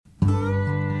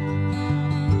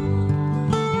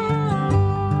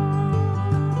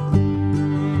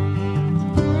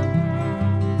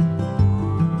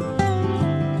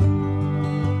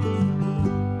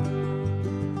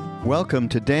Welcome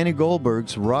to Danny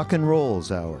Goldberg's Rock and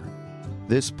Rolls Hour.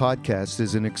 This podcast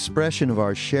is an expression of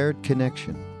our shared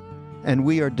connection, and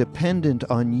we are dependent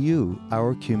on you,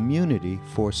 our community,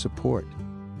 for support.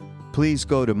 Please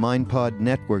go to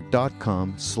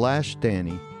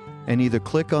mindpodnetwork.com/Danny and either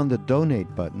click on the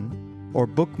donate button or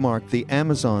bookmark the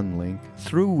Amazon link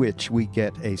through which we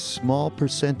get a small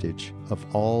percentage of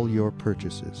all your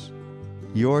purchases.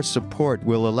 Your support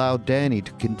will allow Danny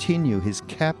to continue his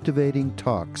captivating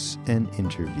talks and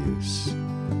interviews.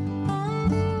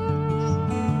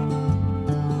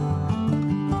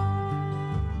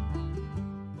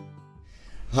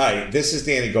 Hi, this is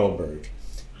Danny Goldberg,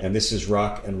 and this is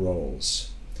Rock and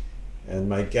Rolls. And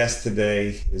my guest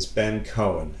today is Ben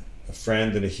Cohen, a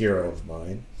friend and a hero of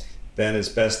mine. Ben is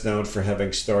best known for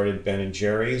having started Ben &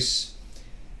 Jerry's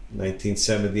in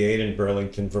 1978 in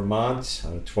Burlington, Vermont,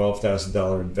 on a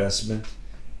 $12,000 investment,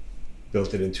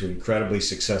 built it into an incredibly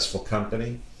successful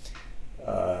company.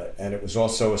 And it was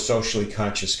also a socially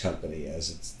conscious company, as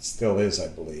it still is, I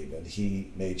believe. And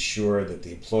he made sure that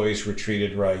the employees were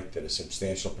treated right, that a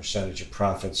substantial percentage of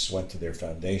profits went to their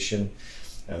foundation,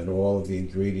 and all of the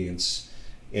ingredients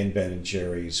in Ben &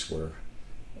 Jerry's were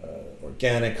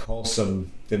organic,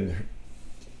 wholesome, didn't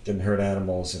hurt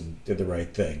animals, and did the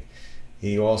right thing.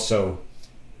 He also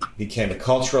became a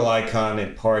cultural icon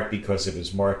in part because of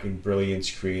his marketing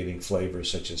brilliance, creating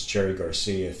flavors such as cherry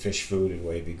Garcia, fish food, and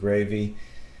Wavy gravy,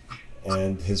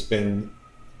 and has been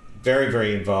very,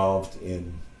 very involved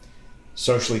in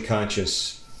socially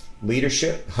conscious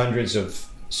leadership. Hundreds of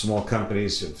small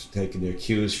companies have taken their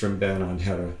cues from Ben on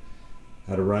how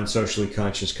to run socially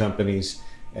conscious companies,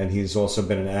 and he's also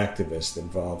been an activist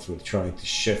involved with trying to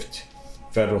shift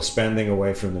federal spending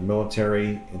away from the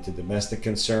military into domestic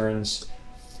concerns.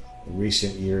 In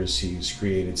recent years, he's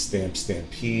created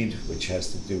Stampede, which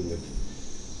has to do with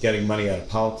getting money out of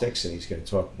politics, and he's going to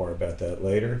talk more about that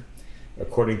later.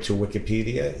 According to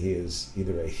Wikipedia, he is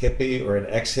either a hippie or an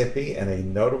ex-hippie and a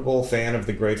notable fan of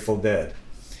the Grateful Dead.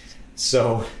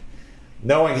 So,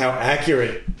 knowing how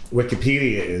accurate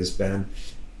Wikipedia is, Ben,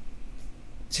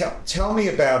 tell me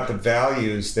about the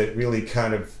values that really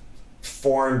kind of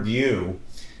formed you,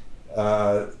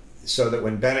 so that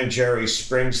when Ben & Jerry's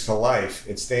springs to life,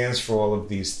 it stands for all of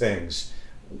these things.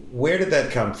 Where did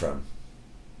that come from?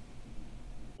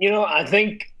 I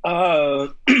think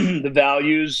the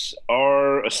values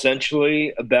are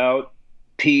essentially about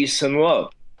peace and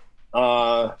love,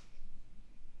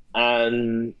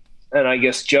 and I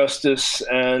guess justice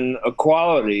and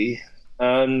equality,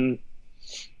 and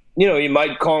you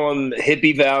might call them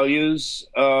hippie values.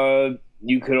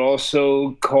 You could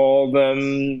also call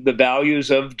them the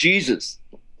values of Jesus.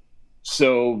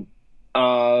 So,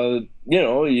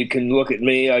 you can look at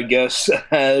me, I guess,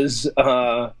 as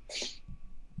a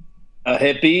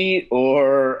hippie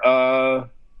or a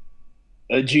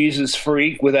Jesus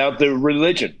freak without the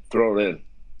religion thrown in.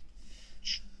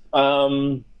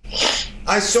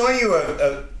 I saw you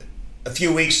a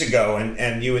few weeks ago,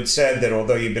 and you had said that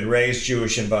although you've been raised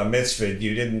Jewish and bar mitzvahed,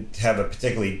 you didn't have a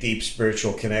particularly deep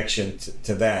spiritual connection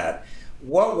to that.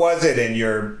 What was it in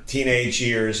your teenage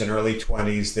years and early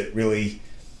 20s that really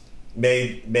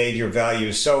made your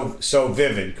values so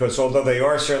vivid? Because although they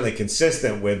are certainly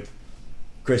consistent with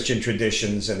Christian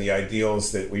traditions and the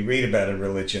ideals that we read about in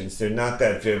religions, they're not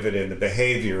that vivid in the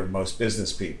behavior of most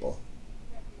business people.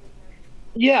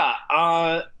 Yeah,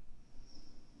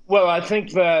 well, I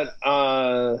think that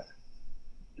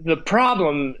the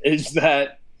problem is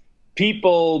that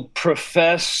people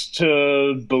profess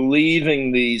to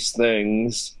believing these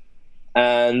things,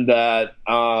 and that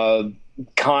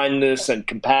kindness and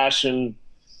compassion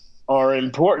are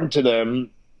important to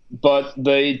them, but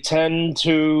they tend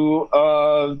to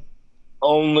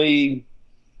they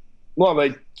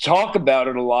talk about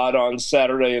it a lot on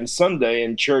Saturday and Sunday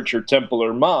in church or temple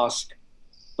or mosque,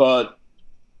 but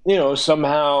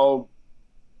somehow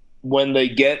when they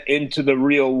get into the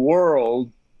real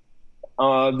world,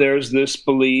 there's this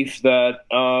belief that,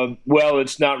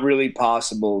 it's not really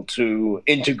possible to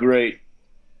integrate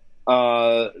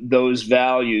those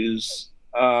values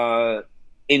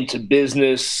into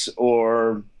business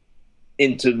or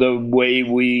into the way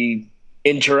we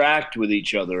interact with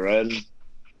each other. And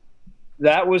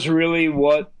that was really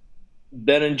what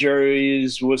Ben &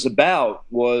 Jerry's was about,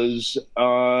 was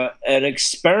an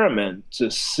experiment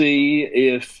to see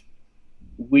if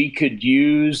we could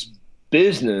use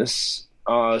business,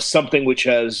 something which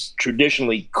has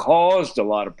traditionally caused a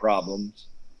lot of problems,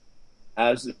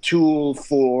 as a tool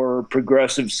for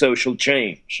progressive social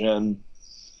change. And,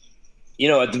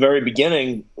 at the very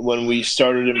beginning, when we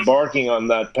started embarking on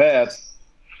that path,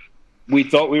 we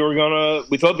thought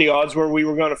the odds were we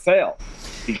were gonna fail.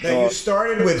 Now, you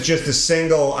started with just a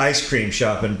single ice cream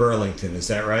shop in Burlington, is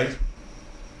that right?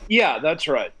 Yeah, that's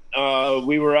right.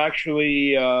 We were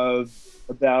actually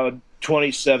about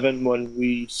 27 when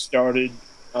we started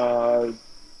a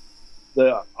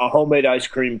homemade ice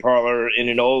cream parlor in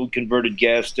an old converted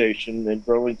gas station in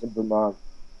Burlington, Vermont.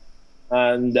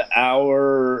 And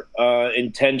our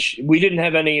intention, we didn't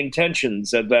have any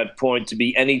intentions at that point to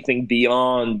be anything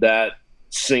beyond that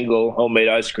single homemade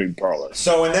ice cream parlor.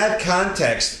 So in that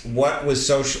context, what did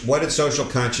social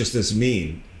consciousness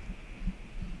mean?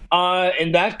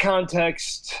 In that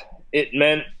context, it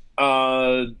meant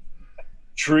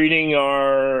treating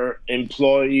our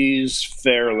employees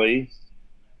fairly.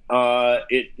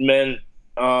 It meant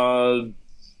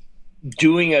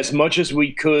doing as much as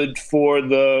we could for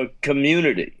the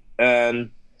community.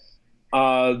 And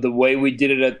the way we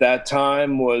did it at that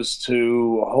time was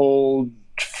to hold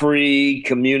free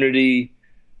community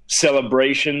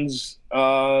celebrations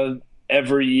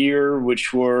every year,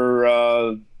 which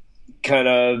were kind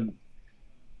of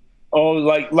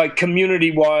like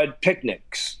community-wide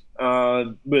picnics,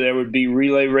 where there would be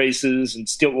relay races and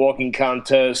stilt walking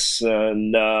contests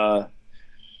and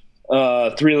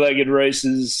three-legged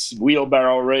races,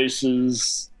 wheelbarrow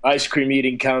races, ice cream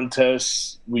eating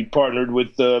contests. We partnered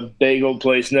with the bagel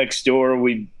place next door.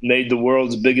 We made the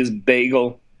world's biggest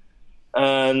bagel.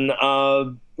 And,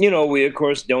 we, of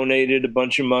course, donated a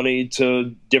bunch of money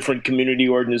to different community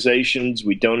organizations.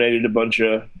 We donated a bunch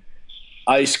of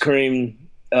ice cream.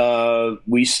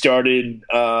 We started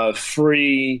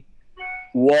free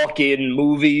walk-in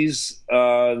movies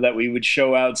that we would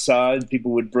show outside.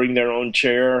 People would bring their own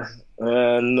chair.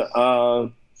 And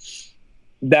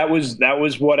that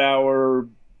was what our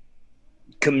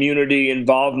community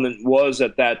involvement was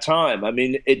at that time. I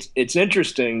mean, it's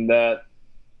interesting that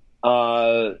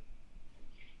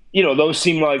those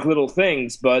seem like little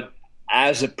things, but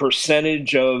as a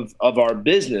percentage of our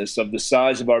business, of the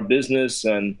size of our business,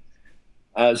 and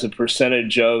as a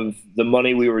percentage of the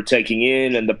money we were taking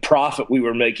in and the profit we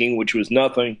were making, which was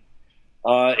nothing,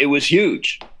 it was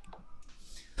huge.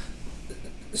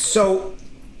 So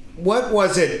what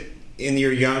was it in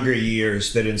your younger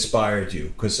years that inspired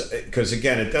you? Because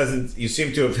again, you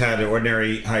seem to have had an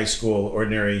ordinary high school,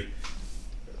 ordinary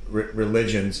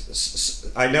religions.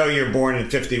 I know you're born in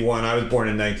 51. I was born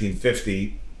in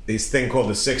 1950. This thing called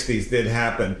the 60s did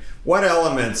happen. What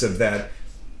elements of that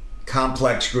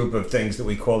complex group of things that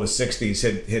we call the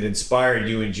 60s had inspired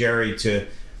you and Jerry to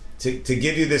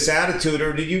give you this attitude,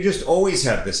 or did you just always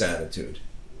have this attitude?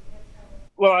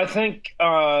 Well, I think,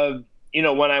 when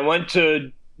I went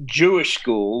to Jewish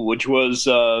school, which was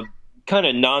kind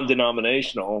of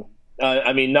non-denominational,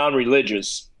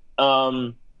 non-religious,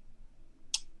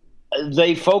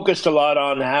 they focused a lot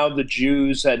on how the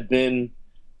Jews had been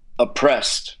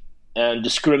oppressed and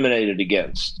discriminated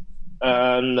against.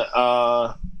 And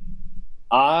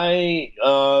I,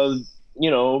 of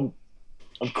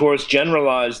course,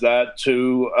 generalized that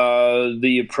to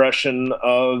the oppression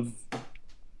of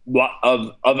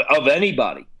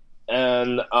anybody.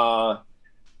 And I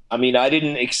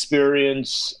didn't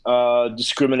experience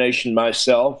discrimination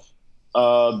myself,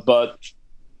 but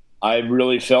I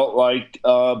really felt like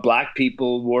black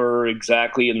people were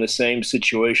exactly in the same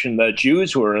situation that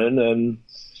Jews were in, and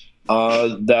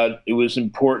that it was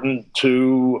important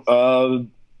to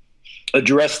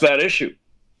address that issue.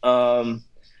 I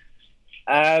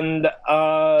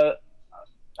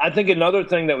think another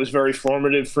thing that was very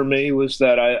formative for me was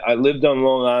that I lived on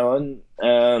Long Island,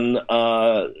 and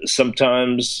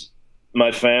sometimes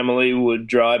my family would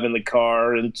drive in the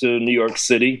car into New York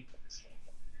City,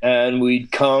 and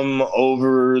we'd come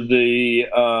over the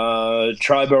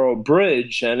Triborough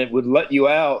Bridge, and it would let you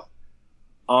out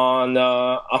on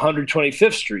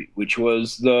 125th Street, which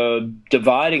was the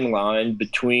dividing line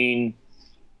between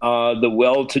the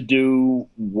well-to-do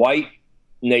white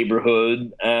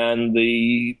neighborhood and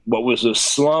what was a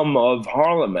slum of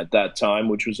Harlem at that time,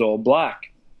 which was all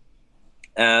black.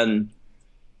 And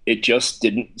it just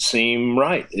didn't seem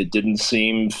right. It didn't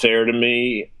seem fair to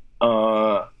me.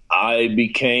 I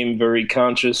became very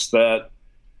conscious that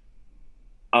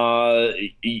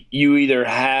you either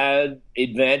had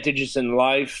advantages in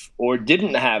life or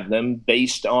didn't have them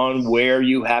based on where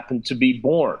you happened to be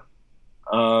born.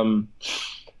 And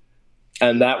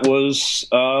that was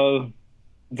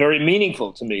very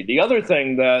meaningful to me. The other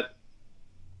thing that,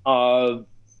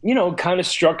 kind of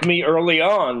struck me early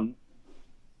on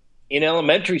in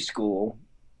elementary school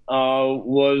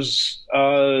was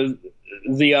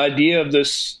the idea of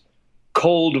this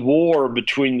Cold War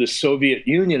between the Soviet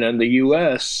Union and the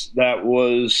U.S. that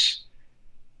was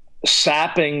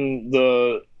sapping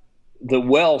the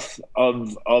wealth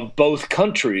of both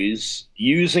countries,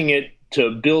 using it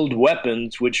to build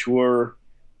weapons which were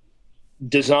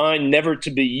designed never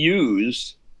to be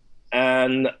used,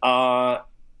 and so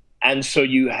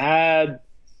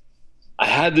I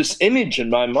had this image in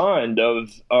my mind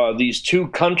of these two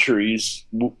countries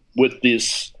with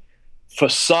this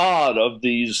facade of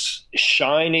these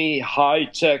shiny,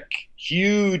 high-tech,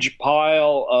 huge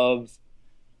pile of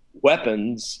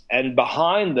weapons, and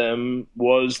behind them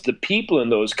was the people in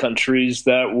those countries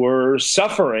that were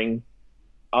suffering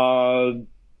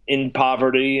in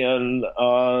poverty and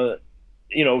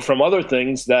from other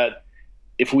things, that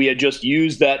if we had just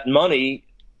used that money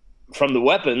from the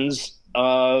weapons,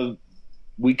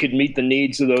 we could meet the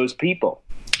needs of those people.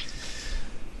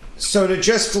 So to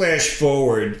just flash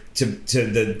forward to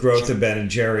the growth of Ben &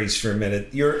 Jerry's for a minute,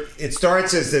 it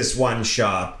starts as this one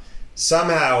shop.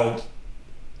 Somehow,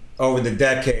 over the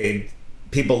decade,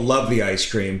 people love the ice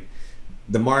cream.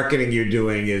 The marketing you're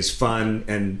doing is fun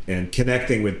and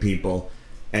connecting with people,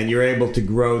 and you're able to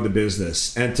grow the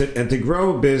business. And to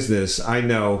grow a business, I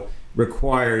know,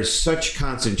 requires such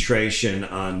concentration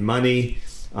on money,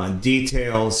 on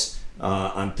details,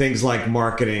 on things like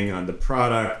marketing, on the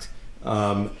product.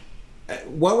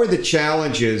 What were the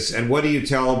challenges, and what do you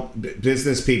tell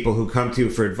business people who come to you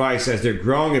for advice as they're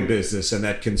growing a business and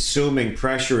that consuming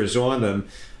pressure is on them,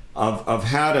 of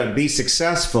how to be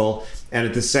successful and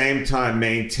at the same time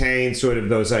maintain sort of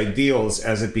those ideals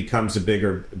as it becomes a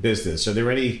bigger business? Are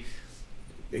there any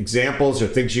examples or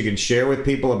things you can share with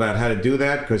people about how to do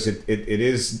that? Because it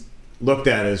is looked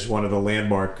at as one of the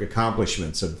landmark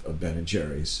accomplishments of Ben &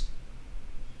 Jerry's.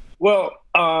 Well,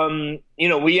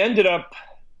 we ended up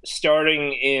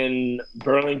starting in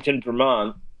Burlington,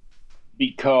 Vermont,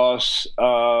 because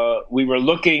we were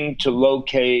looking to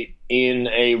locate in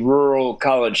a rural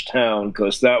college town,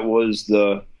 because that was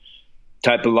the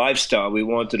type of lifestyle we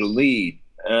wanted to lead.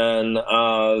 And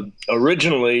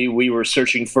originally we were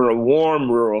searching for a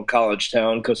warm rural college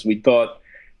town because we thought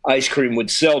ice cream would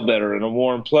sell better in a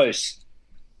warm place.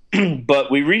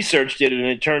 But we researched it, and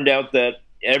it turned out that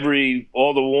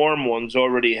all the warm ones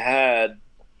already had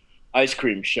ice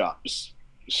cream shops.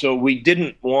 So we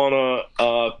didn't want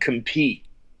to compete.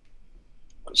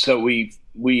 So we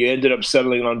ended up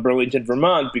settling on Burlington,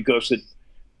 Vermont, because it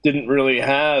didn't really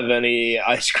have any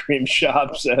ice cream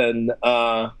shops. And,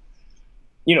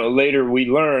 later we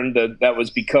learned that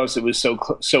was because it was so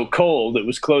cold. It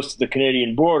was close to the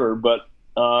Canadian border, but,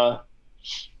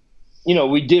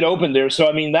 we did open there. So,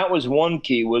 that was one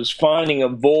key, was finding a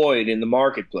void in the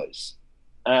marketplace.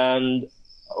 And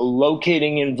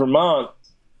locating in Vermont,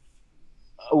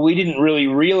 we didn't really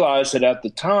realize it at the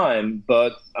time,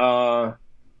 but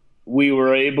we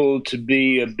were able to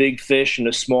be a big fish in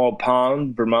a small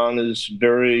pond. Vermont is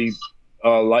very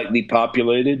lightly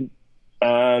populated.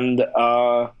 And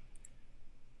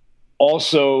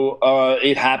also,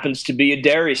 it happens to be a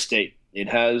dairy state. It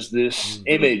has this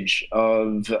image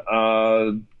of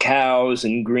cows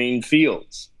and green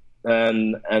fields,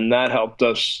 and that helped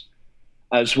us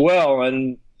as well.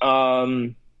 And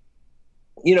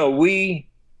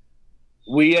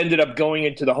we ended up going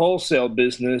into the wholesale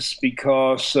business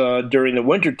because during the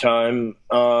wintertime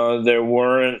there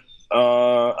weren't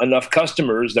enough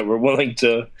customers that were willing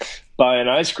to buy an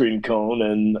ice cream cone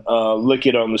and lick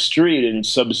it on the street in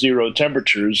sub-zero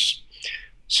temperatures.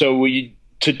 So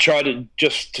to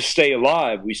stay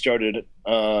alive, we started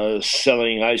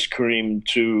selling ice cream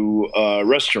to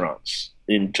restaurants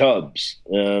in tubs.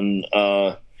 And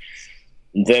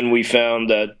then we found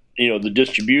that, the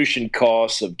distribution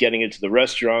costs of getting it to the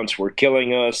restaurants were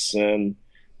killing us. And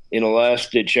in a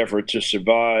last-ditch effort to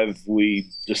survive, we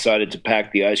decided to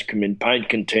pack the ice cream in pint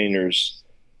containers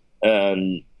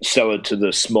and sell it to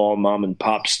the small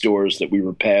mom-and-pop stores that we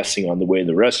were passing on the way to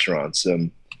the restaurants. And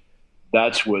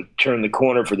that's what turned the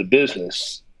corner for the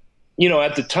business.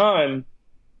 At the time,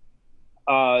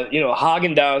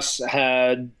 Häagen-Dazs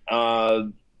had,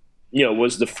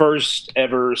 was the first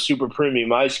ever super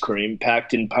premium ice cream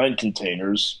packed in pint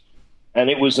containers. And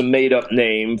it was a made-up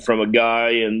name from a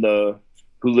guy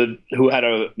who had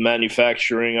a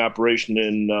manufacturing operation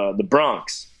in the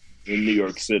Bronx in New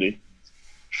York City.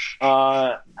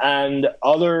 And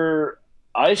other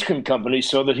ice cream companies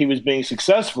saw that he was being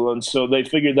successful, and so they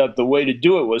figured that the way to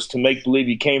do it was to make believe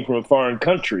he came from a foreign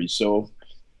country. So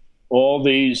all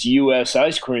these U.S.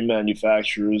 ice cream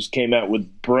manufacturers came out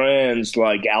with brands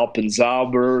like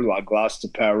Alpenzauber, La Glace de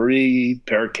Paris,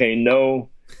 Perqueno,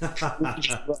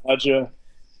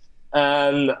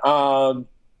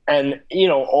 and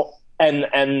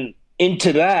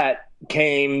into that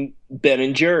came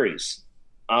Ben & Jerry's.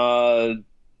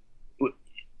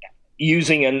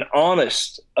 using an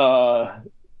honest doing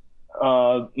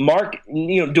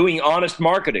honest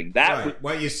marketing.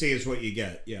 What you see is what you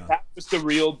get. Yeah, that was the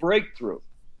real breakthrough,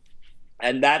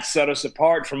 and that set us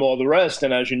apart from all the rest.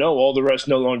 And as you know, all the rest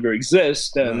no longer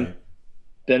exists, and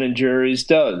Ben & Jerry's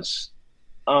does.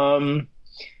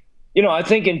 I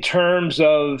think in terms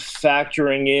of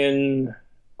factoring in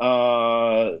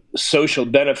social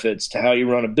benefits to how you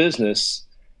run a business,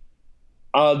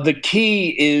 the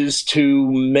key is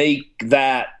to make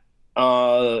that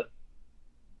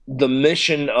the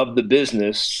mission of the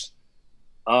business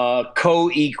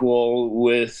co-equal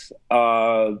with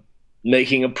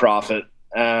making a profit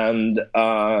and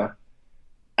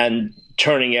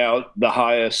turning out the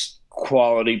highest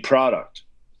quality product.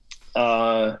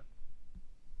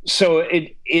 So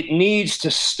it needs to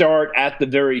start at the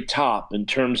very top in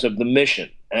terms of the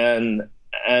mission. And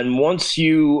once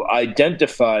you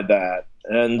identify that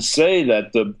and say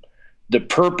that the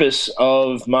purpose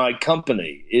of my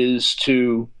company is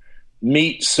to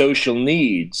meet social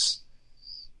needs,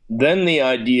 then the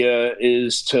idea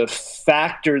is to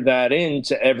factor that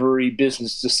into every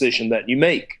business decision that you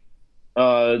make.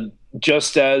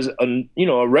 Just as a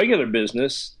regular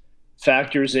business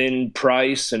factors in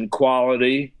price and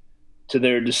quality to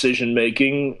their decision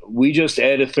making, we just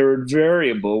add a third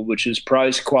variable, which is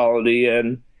price, quality,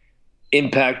 and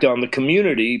impact on the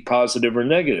community, positive or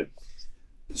negative.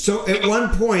 So at one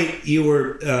point you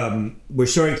were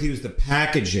starting to use the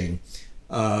packaging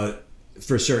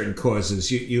for certain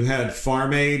causes. You had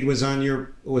Farm Aid was on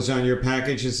your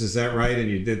packages, is that right? And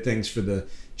you did things for the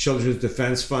Children's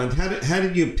Defense Fund. How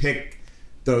did you pick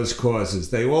those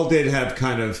causes? They all did have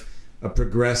kind of a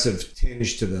progressive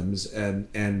tinge to them.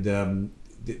 And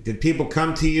did people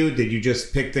come to you? Did you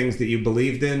just pick things that you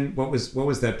believed in? What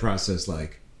was that process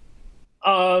like?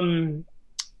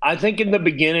 I think in the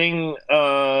beginning,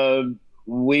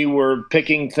 we were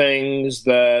picking things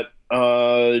that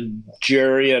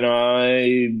Jerry and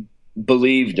I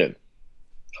believed in.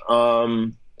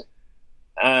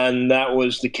 And that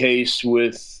was the case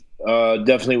with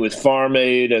definitely with Farm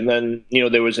Aid. And then,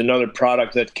 there was another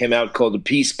product that came out called the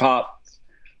Peace Pop,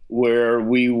 where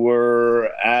we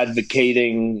were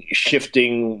advocating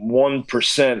shifting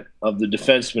 1% of the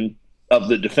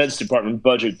Defense Department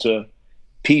budget to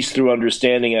peace through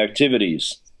understanding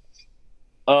activities.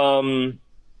 So,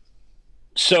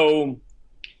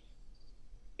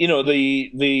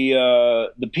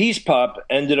 the Peace Pop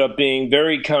ended up being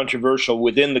very controversial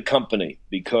within the company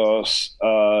because,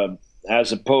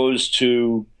 as opposed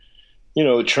to,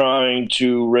 trying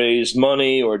to raise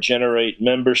money or generate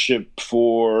membership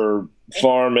for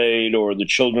Farm Aid or the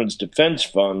Children's Defense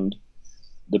Fund,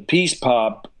 the Peace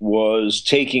Pop was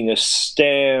taking a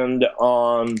stand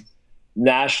on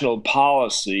national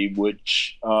policy,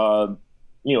 which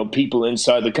people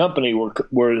inside the company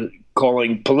were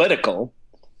calling political,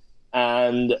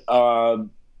 and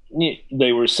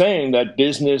they were saying that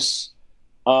business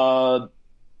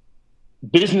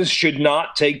should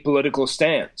not take political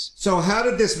stands. So how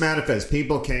did this manifest?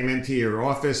 People came into your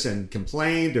office and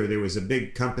complained, or there was a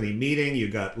big company meeting, you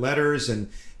got letters, and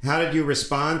how did you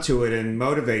respond to it and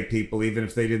motivate people even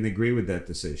if they didn't agree with that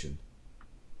decision?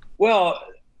 Well,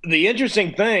 the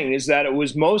interesting thing is that it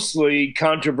was mostly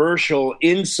controversial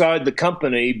inside the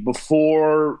company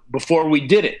before we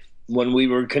did it, when we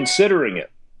were considering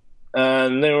it.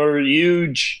 And there were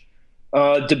huge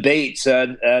debates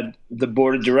at the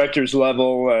board of directors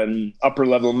level and upper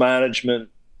level management.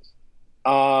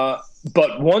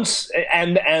 But once,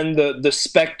 and the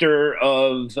specter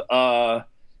of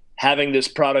having this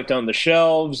product on the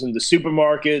shelves in the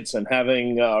supermarkets and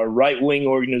having right-wing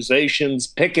organizations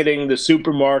picketing the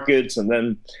supermarkets and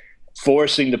then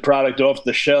forcing the product off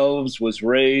the shelves was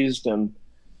raised. And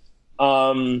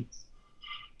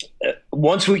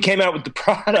once we came out with the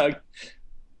product,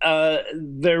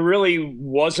 there really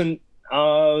wasn't,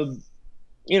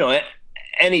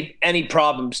 any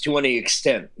problems to any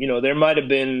extent. There might have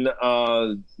been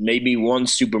maybe one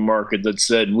supermarket that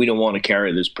said, we don't want to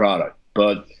carry this product.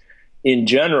 But in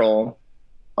general,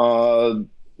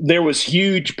 there was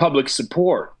huge public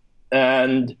support,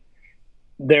 and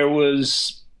there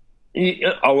was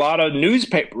a lot of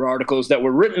newspaper articles that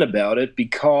were written about it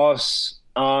because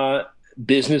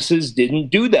businesses didn't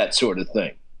do that sort of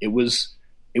thing. It was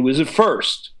a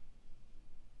first.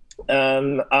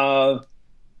 And,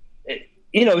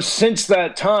 since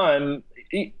that time,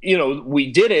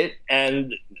 we did it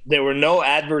and there were no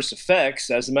adverse effects.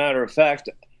 As a matter of fact,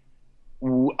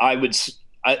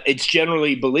 it's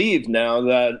generally believed now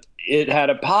that it had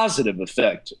a positive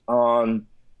effect on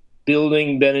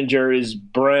building Ben & Jerry's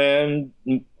brand,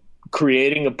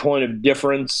 creating a point of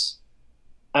difference,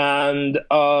 And,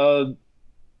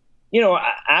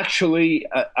 actually,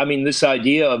 I mean, this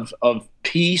idea of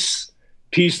peace,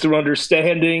 peace through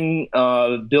understanding,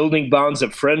 building bonds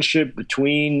of friendship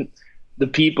between the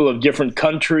people of different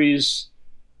countries,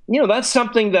 that's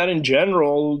something that in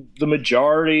general, the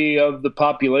majority of the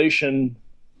population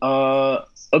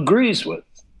agrees with.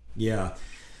 Yeah.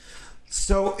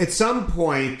 So at some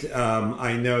point,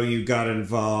 I know you got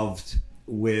involved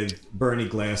with Bernie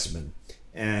Glassman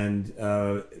and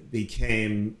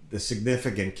became the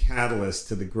significant catalyst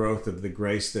to the growth of the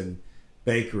Grayston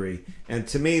Bakery. And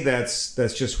to me, that's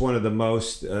just one of the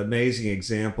most amazing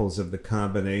examples of the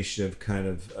combination of kind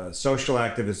of social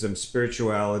activism,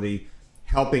 spirituality,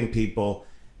 helping people,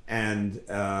 and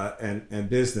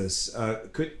business.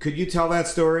 Could you tell that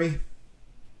story?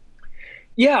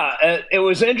 Yeah, it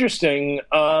was interesting.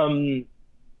 Bernie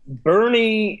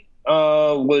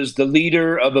was the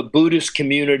leader of a Buddhist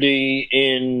community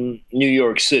in New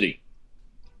York City,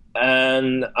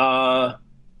 and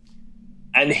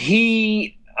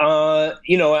he,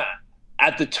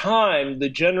 at the time, the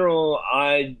general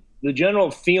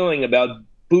feeling about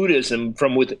Buddhism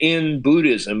from within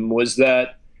Buddhism was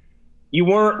that you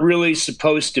weren't really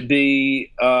supposed to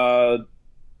be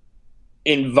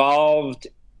involved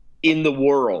in the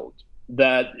world,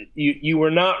 that you were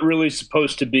not really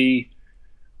supposed to be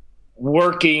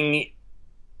working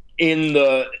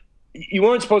you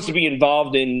weren't supposed to be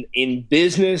involved in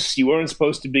business. You weren't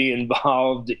supposed to be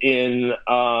involved in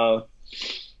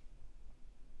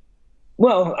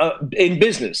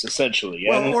business, essentially.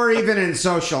 Well, or even in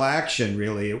social action,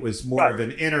 really. It was more of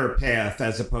an inner path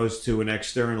as opposed to an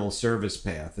external service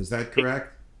path. Is that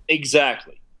correct?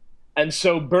 Exactly. And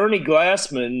so Bernie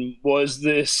Glassman was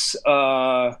this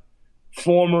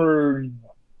former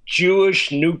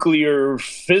Jewish nuclear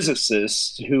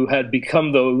physicist who had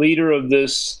become the leader of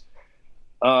this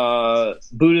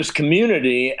Buddhist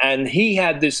community. And he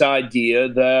had this idea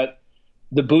that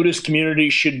the Buddhist community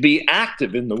should be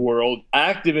active in the world,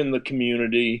 active in the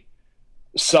community,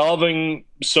 solving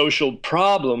social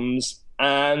problems,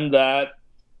 and that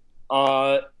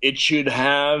it should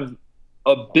have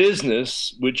a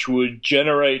business which would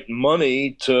generate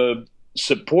money to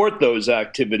support those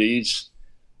activities,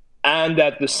 and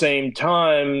at the same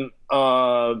time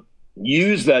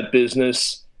use that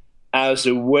business as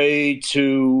a way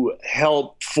to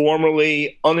help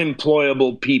formerly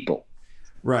unemployable people.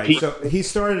 Right. So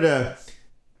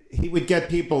he would get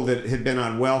people that had been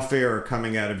on welfare or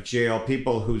coming out of jail,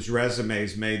 people whose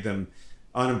resumes made them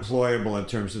unemployable in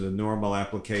terms of the normal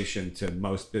application to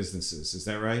most businesses. Is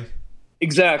that right?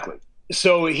 Exactly.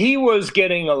 So he was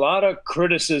getting a lot of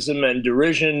criticism and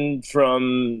derision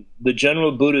from the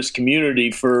general Buddhist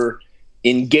community for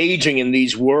engaging in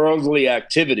these worldly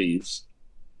activities.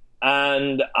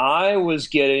 And I was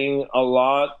getting a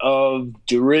lot of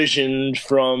derision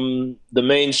from the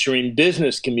mainstream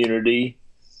business community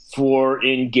for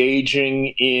engaging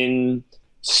in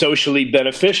socially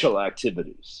beneficial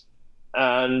activities.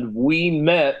 And we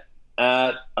met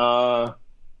at one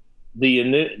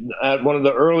of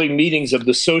the early meetings of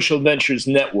the Social Ventures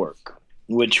Network,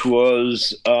 which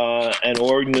was an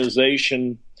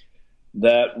organization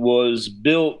that was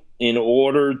built in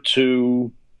order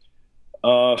to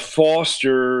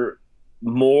foster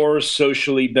more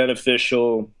socially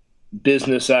beneficial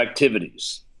business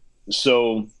activities.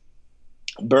 So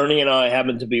Bernie and I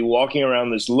happened to be walking around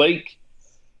this lake,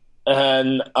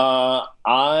 and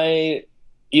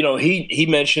he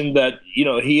mentioned that,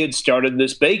 he had started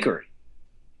this bakery.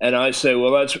 And I say,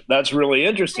 well, that's really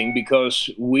interesting,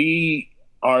 because we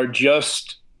are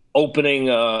just opening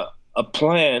a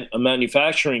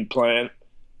manufacturing plant,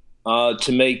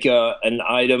 to make an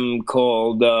item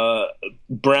called a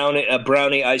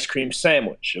brownie ice cream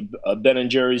sandwich, a Ben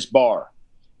 & Jerry's bar.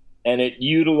 And it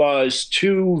utilized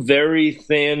two very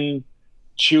thin,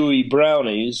 chewy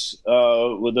brownies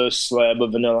with a slab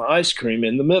of vanilla ice cream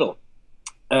in the middle.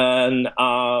 And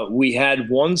we had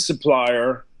one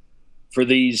supplier for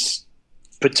these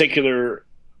particular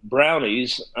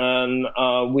brownies, and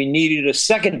we needed a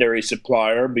secondary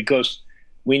supplier because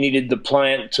we needed the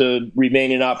plant to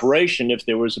remain in operation if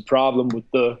there was a problem with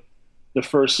the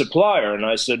first supplier. And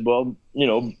I said, well,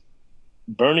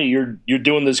 Bernie, you're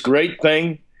doing this great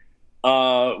thing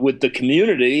with the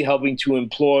community, helping to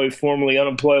employ formerly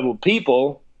unemployable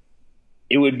people.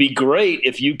 It would be great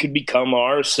if you could become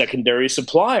our secondary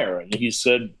supplier. And he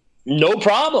said, no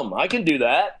problem, I can do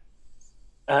that.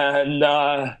 And,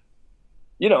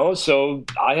 so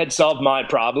I had solved my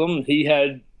problem. He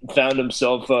had found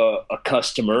himself a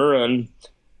customer, and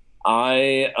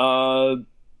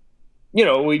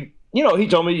we he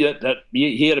told me that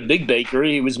he had a big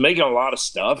bakery. He was making a lot of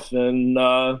stuff, and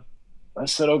I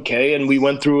said okay. And we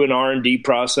went through an R&D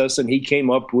process, and he came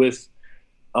up with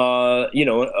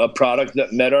a product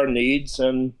that met our needs,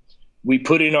 and we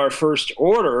put in our first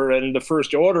order. And the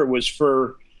first order was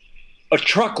for a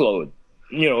truckload,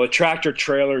 a tractor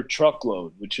trailer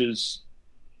truckload, which is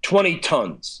 20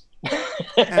 tons.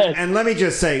 and let me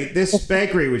just say, this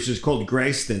bakery, which is called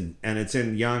Grayston, and it's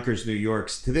in Yonkers, New York,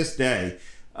 to this day,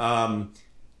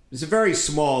 it's a very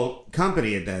small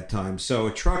company at that time. So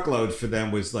a truckload for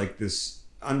them was like this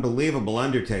unbelievable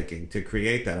undertaking to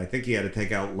create that. I think he had to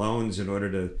take out loans in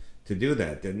order to do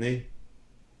that, didn't he?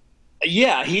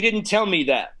 Yeah, he didn't tell me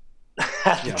that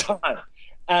at the time.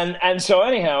 And so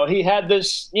anyhow, he had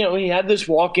this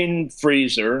walk-in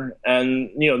freezer,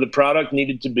 and the product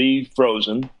needed to be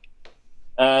frozen.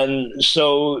 And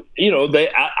so,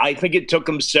 I think it took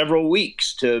them several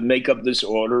weeks to make up this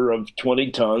order of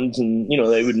 20 tons. And,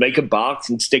 they would make a box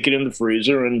and stick it in the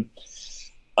freezer. And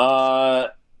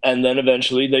then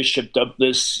eventually they shipped up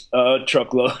this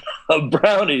truckload of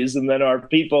brownies. And then our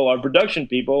production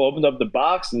people opened up the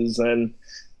boxes, and,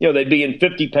 they'd be in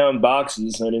 50-pound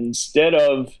boxes. And instead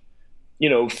of,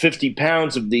 50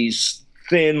 pounds of these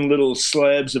thin little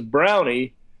slabs of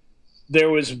brownie, there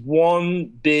was one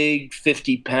big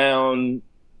 50-pound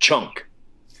chunk,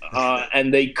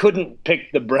 and they couldn't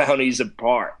pick the brownies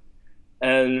apart.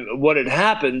 And what had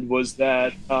happened was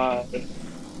that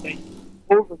they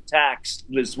overtaxed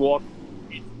this walk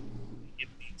to get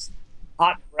these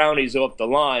hot brownies off the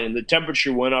line, and the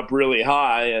temperature went up really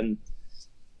high, and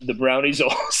the brownies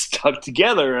all stuck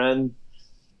together. And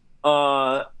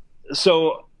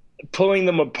so pulling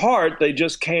them apart, they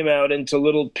just came out into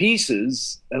little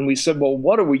pieces. And we said, well,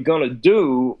 what are we going to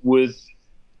do with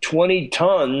 20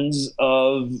 tons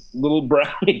of little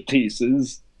brownie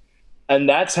pieces? And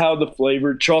that's how the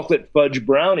flavored chocolate fudge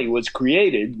brownie was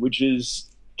created, which is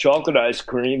chocolate ice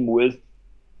cream with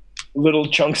little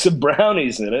chunks of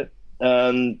brownies in it.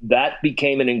 And that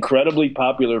became an incredibly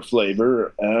popular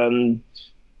flavor. And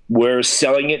we're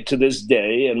selling it to this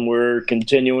day, and we're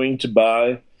continuing to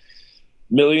buy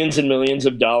millions and millions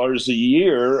of dollars a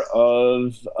year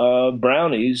of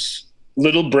brownies,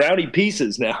 little brownie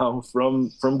pieces now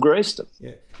from Grayston.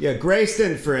 Yeah.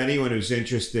 Grayston, for anyone who's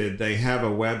interested, they have a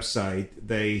website.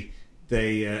 They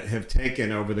have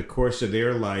taken over the course of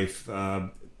their life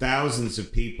thousands of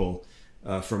people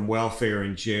from welfare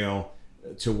and jail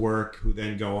to work, who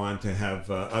then go on to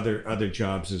have other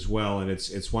jobs as well. And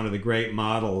it's one of the great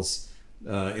models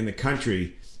in the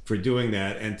country for doing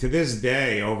that. And to this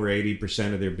day, over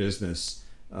 80% of their business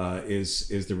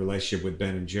is the relationship with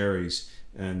Ben and Jerry's.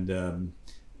 And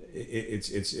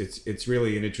it's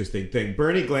really an interesting thing.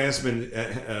 Bernie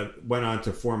Glassman went on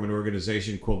to form an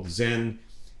organization called Zen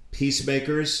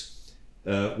Peacemakers,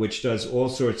 which does all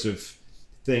sorts of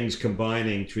things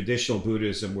combining traditional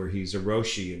Buddhism, where he's a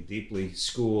Roshi and deeply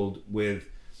schooled, with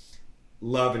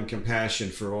love and compassion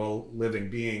for all living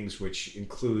beings, which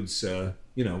includes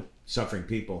suffering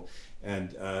people.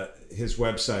 And his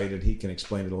website, and he can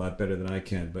explain it a lot better than I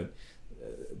can, but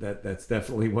that's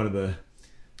definitely one of the,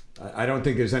 I don't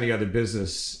think there's any other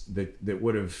business that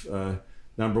would have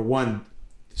number one,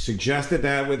 suggested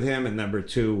that with him, and number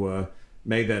two,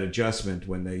 made that adjustment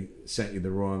when they sent you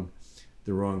the wrong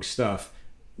stuff.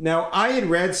 Now, I had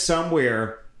read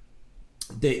somewhere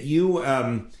that you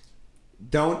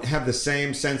don't have the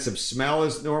same sense of smell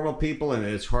as normal people, and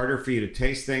it's harder for you to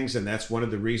taste things, and that's one of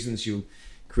the reasons you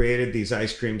created these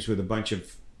ice creams with a bunch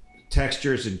of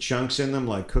textures and chunks in them,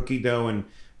 like cookie dough and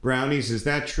brownies. Is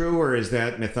that true, or is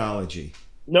that mythology?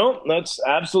 No, that's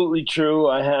absolutely true.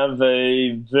 I have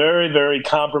a very, very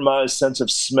compromised sense of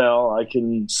smell. I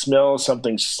can smell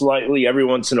something slightly every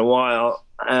once in a while,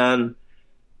 and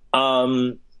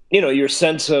your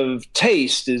sense of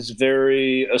taste is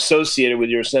very associated with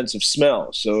your sense of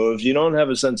smell. So if you don't have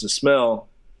a sense of smell,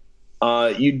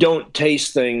 you don't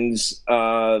taste things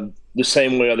the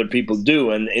same way other people do.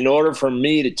 And in order for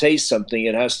me to taste something,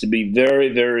 it has to be very,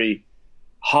 very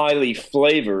highly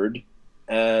flavored.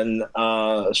 And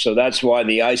so that's why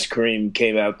the ice cream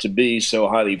came out to be so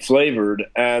highly flavored.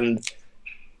 And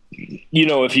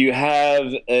if you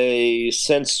have a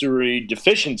sensory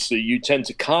deficiency, you tend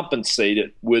to compensate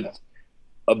it with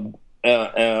a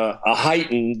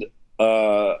heightened,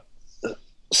 with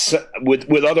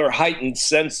other heightened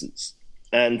senses.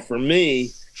 And for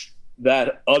me,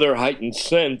 that other heightened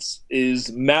sense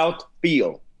is mouth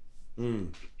feel.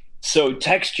 So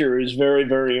texture is very,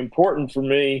 very important for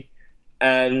me.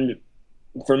 And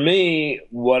for me,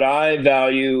 what I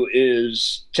value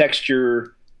is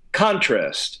texture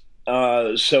contrast.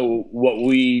 So what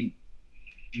we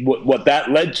what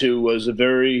that led to was a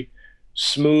very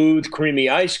smooth, creamy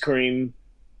ice cream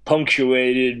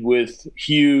punctuated with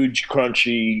huge,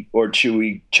 crunchy or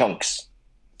chewy chunks.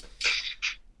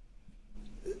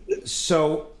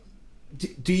 So,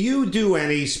 do you do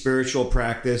any spiritual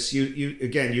practice?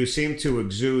 You seem to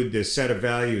exude this set of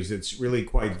values that's really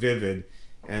quite vivid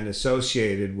and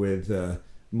associated with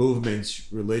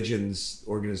movements, religions,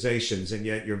 organizations, and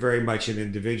yet you're very much an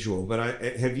individual. But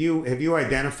have you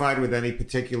identified with any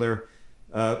particular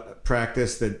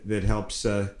practice that helps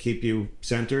keep you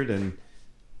centered and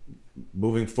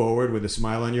moving forward with a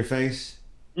smile on your face?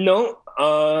 No,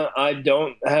 I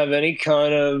don't have any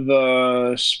kind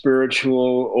of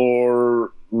spiritual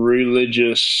or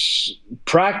religious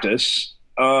practice.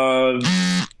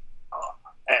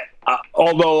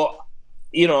 Although,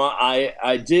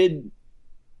 I did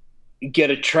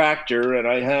get a tractor, and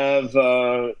I have,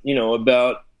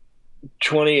 about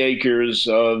 20 acres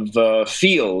of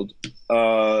field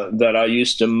that I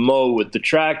used to mow with the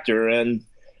tractor.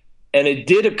 And it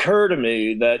did occur to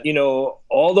me that,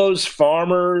 all those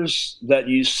farmers that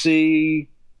you see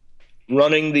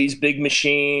running these big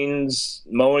machines,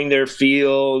 mowing their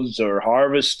fields or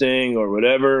harvesting or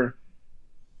whatever,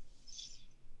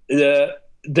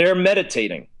 they're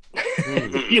meditating.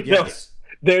 Yes.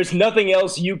 There's nothing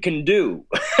else you can do.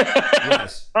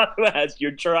 Yes. As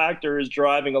your tractor is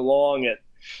driving along at,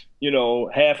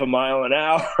 half a mile an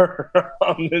hour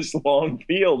on this long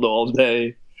field all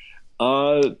day.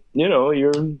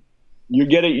 You're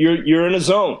in a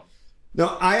zone.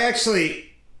 No, I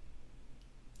actually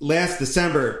last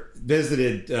December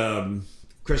visited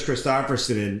Chris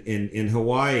Christopherson in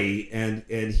Hawaii, and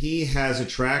he has a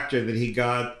tractor that he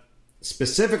got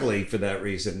specifically for that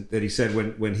reason. That he said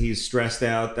when he's stressed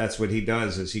out, that's what he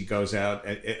does, is he goes out.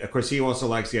 And of course, he also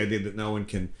likes the idea that no one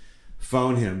can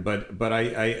phone him. But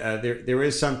there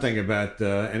is something about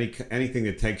anything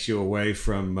that takes you away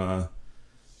from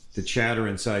the chatter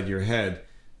inside your head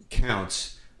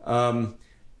counts.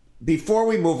 Before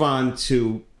we move on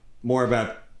to more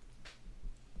about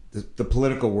the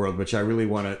political world, which I really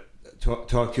want to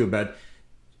talk to you about,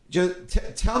 just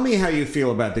tell me how you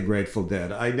feel about the Grateful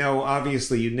Dead. I know,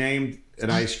 obviously, you named an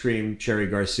ice cream Jerry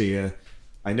Garcia.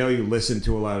 I know you listen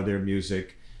to a lot of their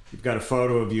music. You've got a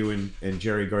photo of you and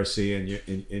Jerry Garcia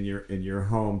in your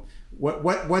home.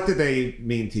 What do they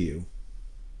mean to you?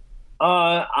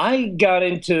 I got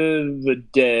into the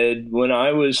Dead when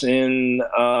I was in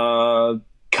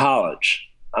college.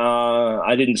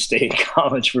 I didn't stay in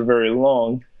college for very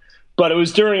long, but it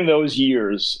was during those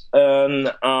years.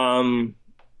 And,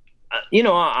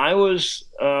 I was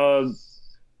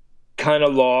kind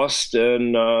of lost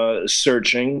and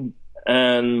searching.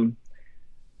 And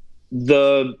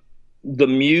the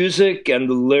music and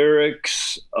the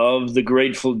lyrics of the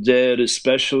Grateful Dead,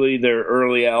 especially their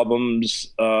early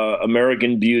albums,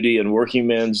 American Beauty and Working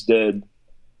Man's Dead,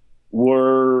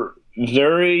 were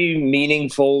very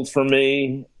meaningful for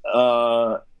me.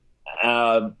 To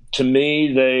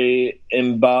me, they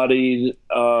embodied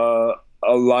a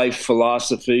life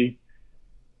philosophy,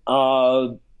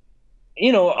 of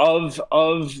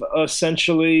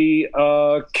essentially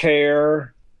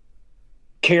care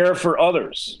for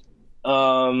others.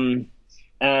 And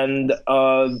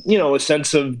a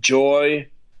sense of joy,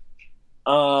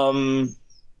 a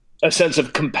sense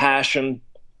of compassion.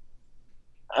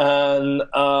 And,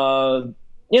 I'm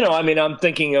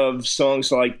thinking of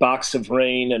songs like Box of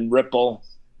Rain and Ripple.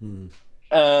 Mm.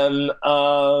 And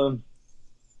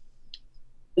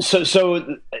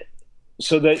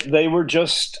so they were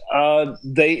just,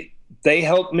 they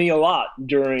helped me a lot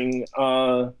during,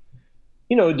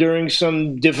 during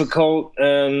some difficult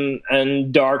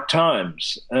and dark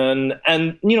times. And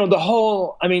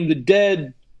the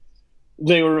Dead,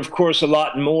 they were, of course, a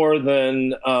lot more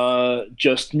than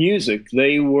just music.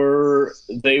 They were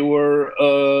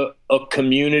a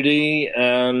community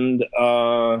and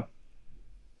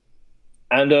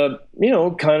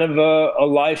kind of a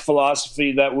life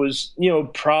philosophy that was,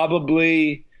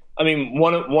 probably,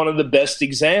 one of the best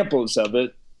examples of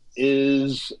it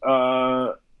is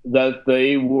that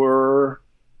they were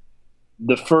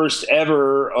the first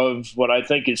ever of what I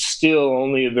think is still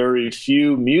only a very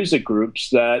few music groups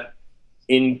that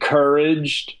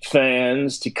encouraged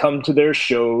fans to come to their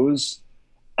shows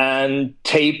and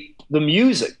tape the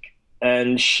music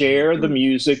and share the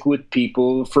music with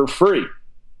people for free.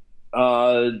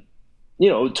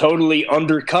 Totally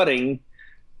undercutting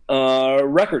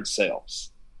record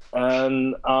sales.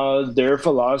 And their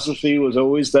philosophy was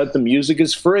always that the music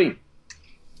is free.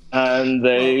 And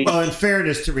they... Well, in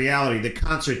fairness to reality, the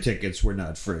concert tickets were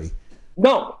not free.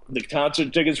 No, the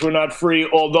concert tickets were not free,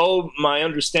 although my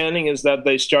understanding is that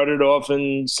they started off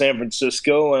in San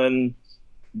Francisco and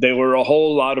there were a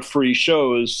whole lot of free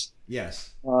shows.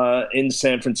 Yes. In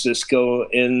San Francisco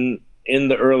in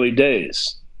the early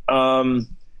days. And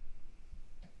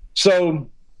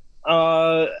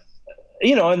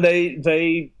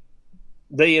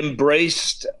they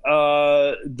embraced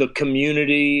the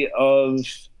community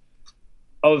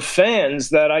of fans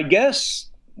that I guess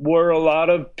were a lot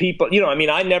of people.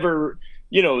 I never,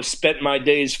 spent my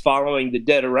days following the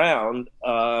Dead around,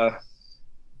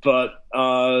 but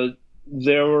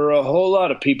there were a whole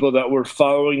lot of people that were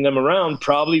following them around,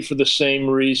 probably for the same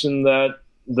reason that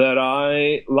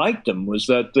I liked them, was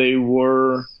that they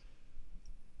were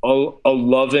a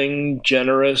loving,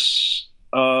 generous,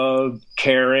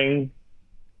 caring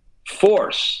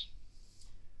force.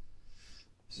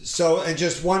 So, and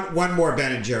just one more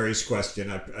Ben and Jerry's question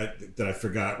that I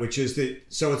forgot, which is that,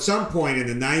 so at some point in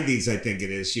the 90s, I think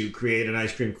it is, you create an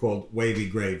ice cream called Wavy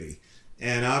Gravy.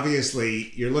 And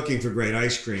obviously, you're looking for great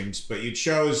ice creams, but you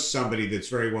chose somebody that's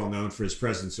very well known for his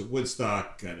presence at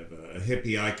Woodstock, kind of a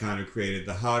hippie icon who created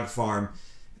the Hog Farm.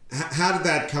 How did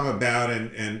that come about,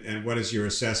 and what is your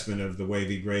assessment of the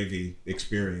Wavy Gravy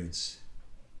experience?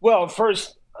 Well,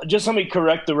 first, just let me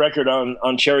correct the record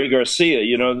on Jerry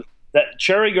Garcia. That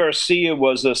Jerry Garcia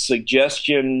was a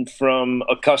suggestion from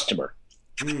a customer.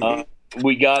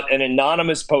 We got an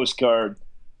anonymous postcard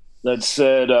that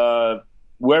said,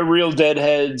 we're real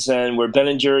Deadheads and we're Ben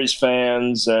and Jerry's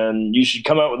fans, and you should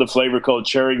come out with a flavor called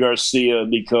Cherry Garcia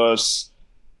because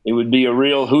it would be a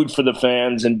real hoot for the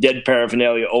fans, and Dead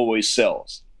paraphernalia always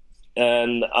sells.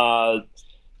 And,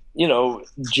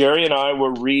 Jerry and I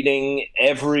were reading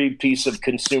every piece of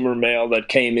consumer mail that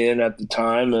came in at the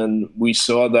time, and we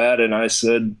saw that, and I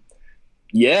said,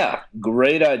 yeah,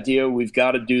 great idea. We've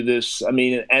got to do this. And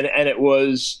it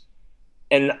was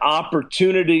an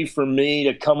opportunity for me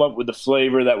to come up with a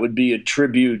flavor that would be a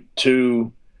tribute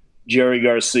to Jerry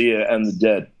Garcia and the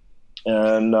Dead.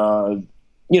 And,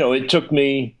 it took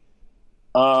me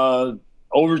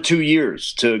over 2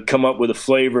 years to come up with a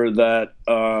flavor that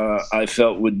I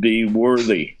felt would be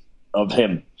worthy of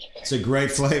him. It's a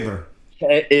great flavor.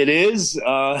 It is.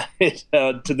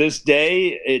 To this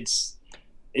day, it's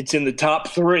in the top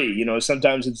 3.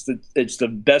 Sometimes it's the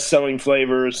best-selling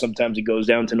flavor. Sometimes it goes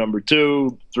down to number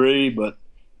 2, 3, but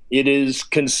it is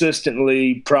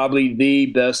consistently probably the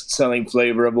best-selling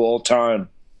flavor of all time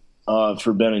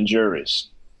for Ben and Jerry's.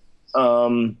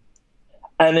 And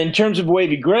in terms of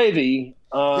Wavy Gravy,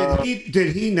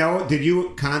 did he know? Did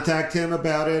you contact him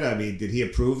about it? Did he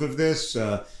approve of this,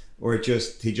 or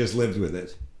he just lived with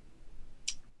it?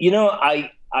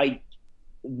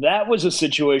 That was a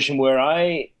situation where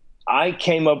I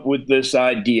came up with this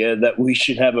idea that we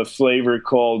should have a flavor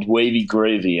called Wavy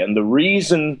Gravy. And the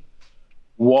reason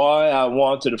why I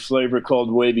wanted a flavor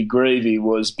called Wavy Gravy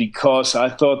was because I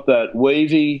thought that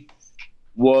Wavy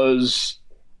was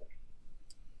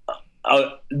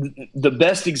the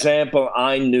best example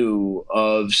I knew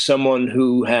of someone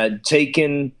who had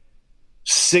taken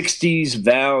 60s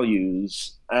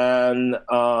values and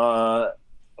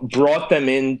brought them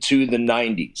into the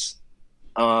 90s.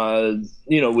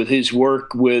 With his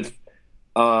work with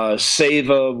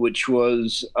Seva,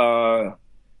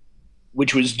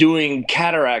 which was doing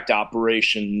cataract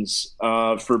operations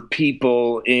for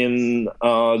people in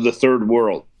the third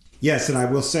world. Yes, and I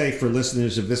will say for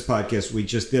listeners of this podcast, we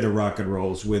just did a Rock and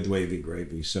Rolls with Wavy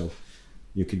Gravy, so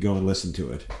you could go and listen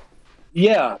to it.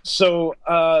 Yeah, so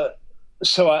I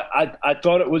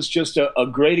thought it was just a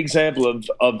great example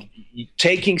of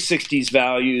taking 60s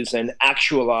values and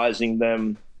actualizing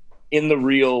them in the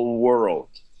real world.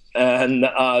 And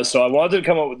so I wanted to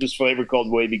come up with this flavor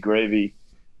called Wavy Gravy.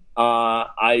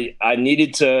 I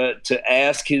needed to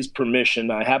ask his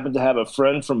permission. I happened to have a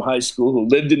friend from high school who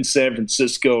lived in San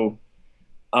Francisco,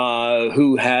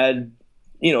 who had,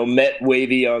 met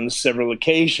Wavy on several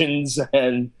occasions,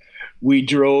 and we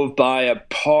drove by a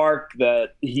park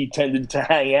that he tended to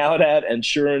hang out at, and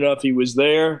sure enough, he was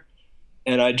there.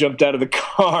 And I jumped out of the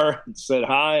car and said,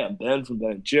 "Hi, I'm Ben from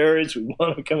Ben & Jerry's. We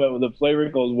want to come up with a flavor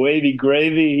called Wavy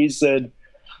Gravy." He said,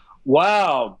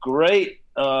 "Wow, great.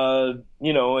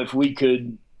 If we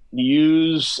could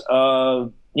use,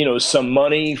 some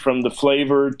money from the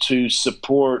flavor to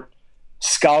support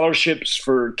scholarships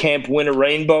for Camp Win a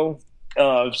Rainbow,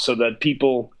 so that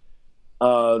people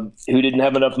who didn't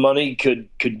have enough money could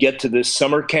get to this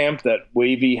summer camp that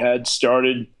Wavy had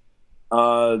started,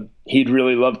 he'd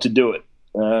really love to do it."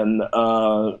 And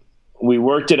we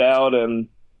worked it out, and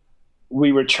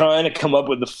we were trying to come up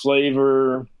with a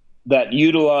flavor that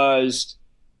utilized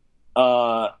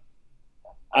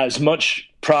as much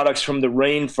products from the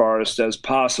rainforest as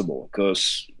possible,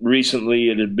 because recently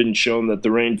it had been shown that the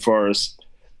rainforest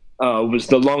was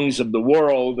the lungs of the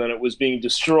world and it was being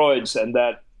destroyed, and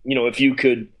that, if you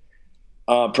could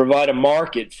provide a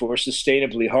market for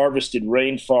sustainably harvested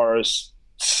rainforest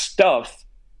stuff,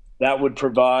 that would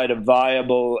provide a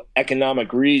viable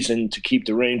economic reason to keep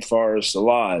the rainforest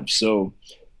alive. So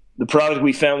the product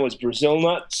we found was Brazil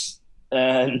nuts,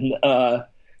 and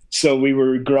so we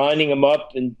were grinding them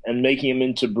up and making them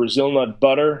into Brazil nut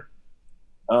butter.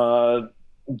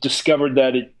 Discovered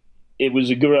that it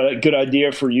was a good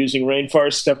idea for using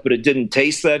rainforest stuff, but it didn't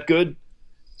taste that good.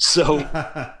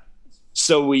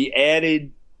 So we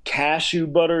added cashew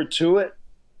butter to it,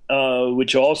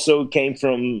 which also came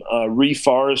from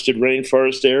reforested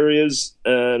rainforest areas,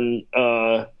 and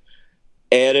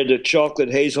added a chocolate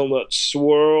hazelnut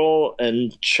swirl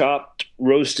and chopped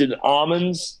roasted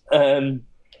almonds. And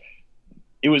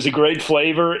it was a great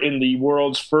flavor in the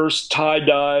world's first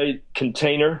tie-dye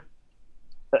container.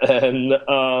 And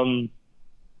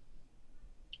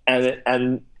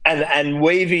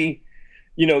Wavy,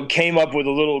 came up with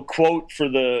a little quote for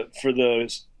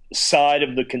the side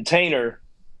of the container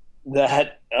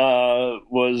that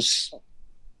was,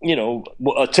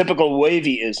 a typical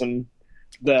Wavyism,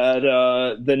 that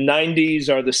the 90s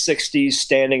are the 60s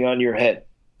standing on your head.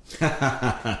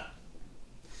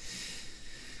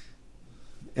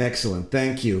 Excellent.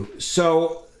 Thank you.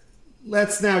 So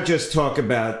let's now just talk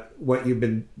about what you've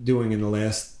been doing in the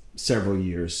last several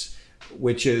years,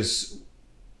 which is,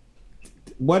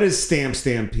 what is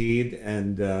Stampede,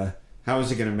 and how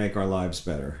is it going to make our lives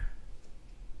better?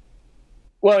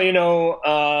 Well,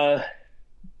 a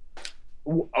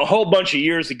whole bunch of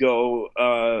years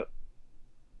ago,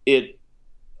 it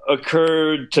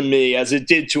occurred to me, as it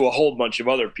did to a whole bunch of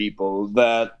other people,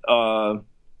 that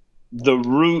the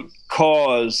root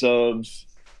cause of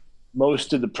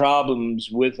most of the problems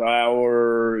with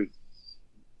our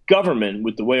government,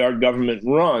 with the way our government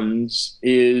runs,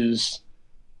 is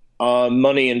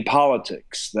money in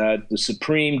politics. That the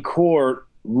Supreme Court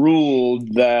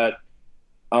ruled that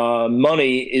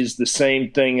money is the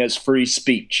same thing as free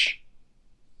speech.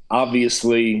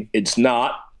 Obviously, it's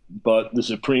not, but the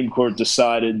Supreme Court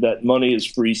decided that money is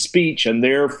free speech, and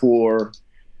therefore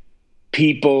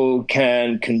people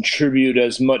can contribute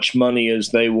as much money as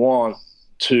they want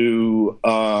to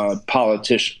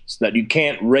politicians, that you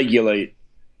can't regulate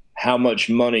how much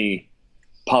money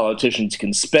politicians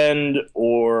can spend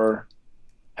or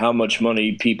how much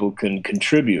money people can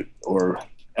contribute, or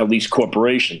at least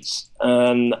corporations.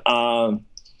 And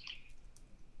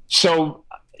so,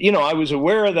 I was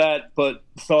aware of that, but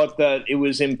thought that it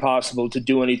was impossible to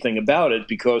do anything about it,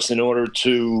 because in order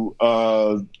to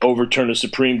overturn a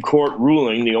Supreme Court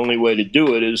ruling, the only way to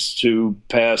do it is to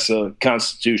pass a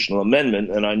constitutional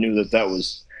amendment, and I knew that that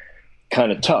was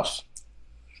kind of tough.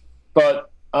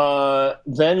 But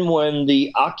then when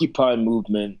the Occupy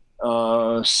movement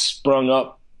sprung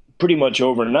up pretty much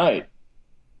overnight,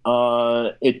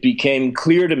 it became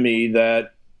clear to me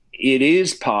that it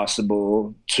is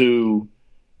possible to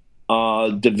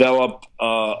develop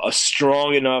a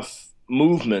strong enough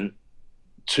movement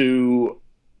to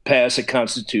pass a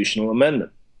constitutional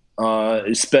amendment,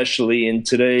 especially in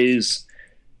today's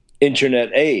internet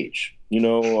age.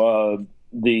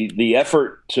 The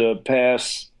effort to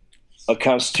pass a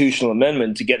constitutional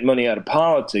amendment to get money out of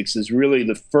politics is really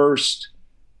the first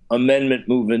amendment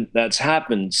movement that's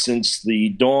happened since the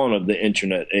dawn of the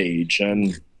internet age.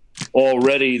 And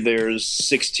already there's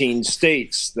 16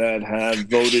 states that have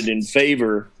voted in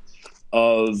favor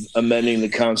of amending the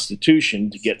Constitution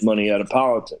to get money out of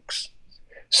politics.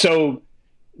 So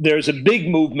there's a big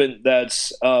movement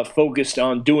that's focused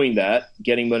on doing that,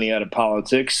 getting money out of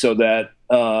politics, so that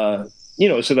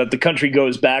so that the country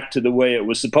goes back to the way it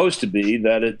was supposed to be,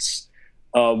 that it's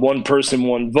one person,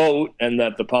 one vote, and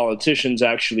that the politicians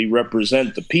actually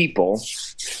represent the people,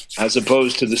 as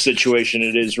opposed to the situation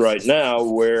it is right now,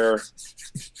 where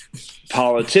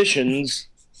politicians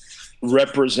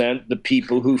represent the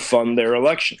people who fund their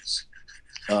elections.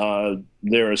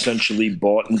 They're essentially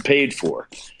bought and paid for.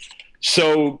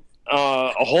 So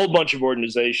a whole bunch of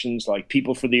organizations like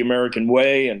People for the American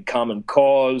Way and Common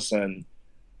Cause and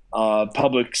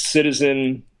Public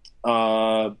Citizen,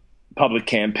 Public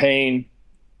Campaign,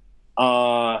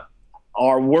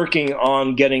 are working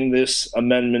on getting this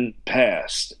amendment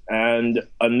passed. And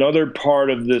another part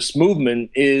of this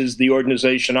movement is the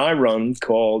organization I run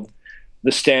called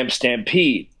the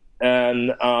Stampede.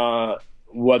 And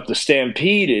what the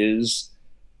Stampede is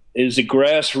a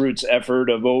grassroots effort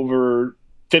of over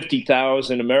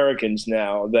 50,000 Americans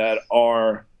now that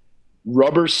are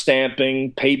rubber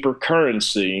stamping paper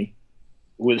currency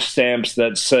with stamps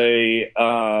that say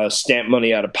stamp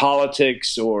money out of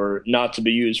politics or not to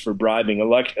be used for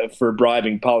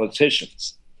bribing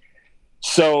politicians.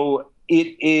 So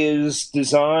it is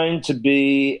designed to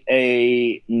be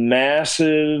a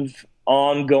massive,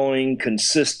 ongoing,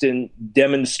 consistent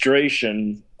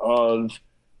demonstration of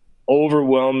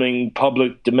overwhelming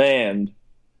public demand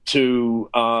to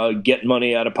get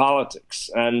money out of politics.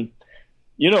 And,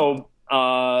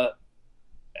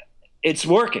 it's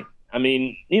working. I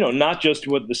mean, not just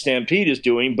what the Stampede is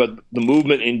doing, but the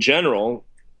movement in general.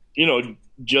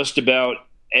 Just about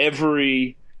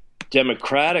every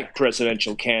Democratic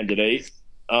presidential candidate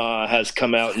has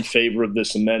come out in favor of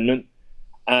this amendment,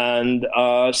 and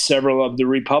several of the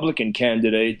Republican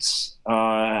candidates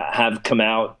have come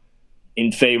out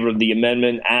in favor of the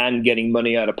amendment and getting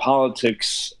money out of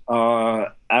politics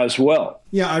as well.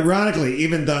 Yeah, ironically,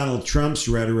 even Donald Trump's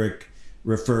rhetoric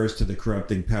refers to the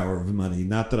corrupting power of money.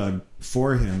 Not that I'm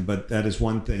for him, but that is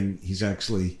one thing he's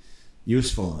actually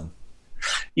useful on.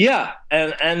 Yeah,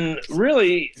 and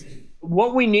really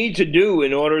what we need to do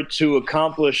in order to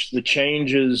accomplish the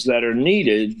changes that are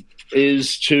needed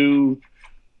is to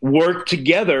work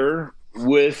together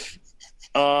with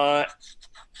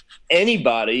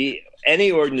anybody,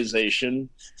 any organization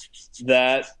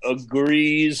that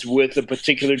agrees with the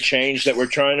particular change that we're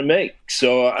trying to make.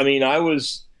 So, I mean, I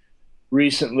was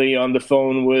recently on the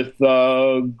phone with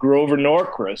Grover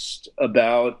Norquist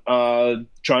about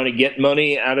trying to get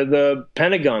money out of the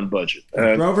Pentagon budget.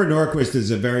 Grover Norquist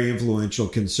is a very influential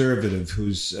conservative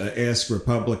who's asked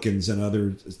Republicans and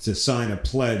others to sign a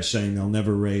pledge saying they'll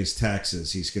never raise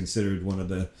taxes. He's considered one of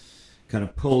the kind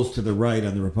of pulls to the right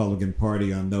on the Republican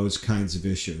Party on those kinds of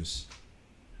issues.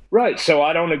 Right. So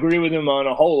I don't agree with him on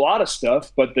a whole lot of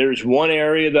stuff, but there's one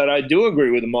area that I do agree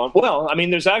with him on. Well, I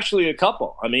mean, there's actually a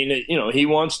couple. I mean, he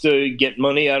wants to get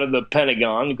money out of the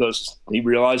Pentagon because he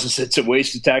realizes it's a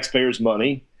waste of taxpayers'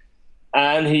 money.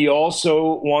 And he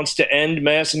also wants to end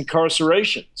mass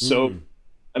incarceration. So,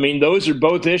 I mean, those are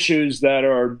both issues that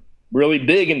are really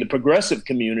big in the progressive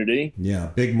community. Yeah,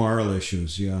 big moral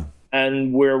issues, yeah.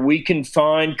 And where we can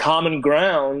find common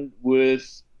ground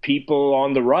with people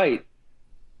on the right.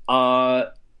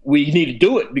 We need to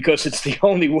do it because it's the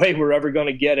only way we're ever going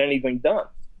to get anything done.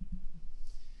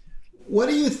 What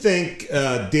do you think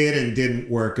did and didn't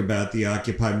work about the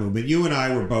Occupy movement? You and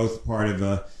I were both part of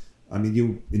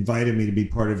you invited me to be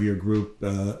part of your group,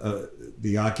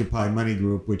 the Occupy Money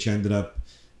Group, which ended up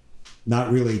not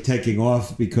really taking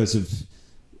off because of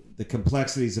the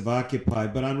complexities of Occupy.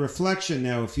 But on reflection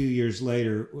now, a few years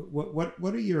later,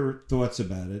 what are your thoughts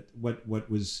about it? What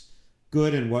was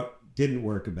good and what didn't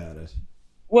work about it?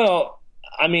 Well,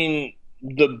 I mean,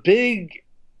 the big,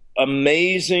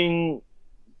 amazing,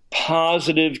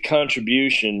 positive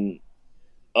contribution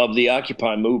of the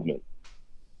Occupy movement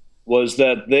was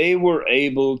that they were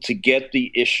able to get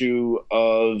the issue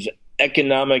of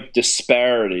economic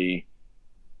disparity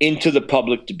into the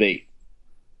public debate,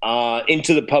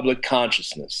 into the public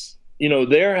consciousness.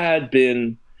 There had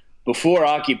been, before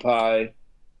Occupy,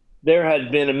 there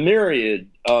had been a myriad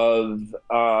of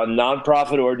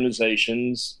nonprofit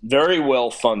organizations, very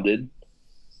well funded,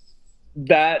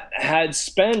 that had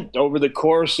spent over the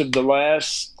course of the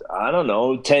last,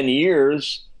 10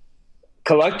 years,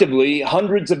 collectively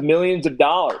hundreds of millions of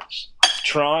dollars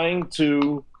trying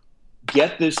to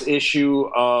get this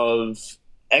issue of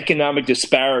economic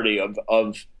disparity, of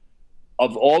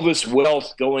all this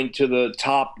wealth going to the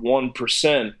top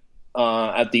 1%.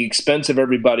 At the expense of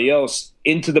everybody else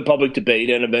into the public debate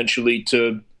and eventually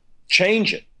to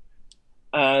change it.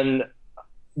 And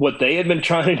what they had been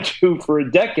trying to do for a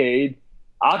decade,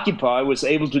 Occupy was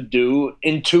able to do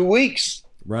in 2 weeks.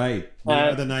 Right. We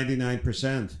are the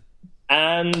 99%.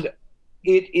 And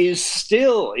it is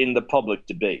still in the public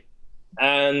debate.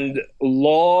 And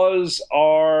laws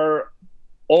are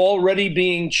already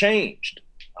being changed.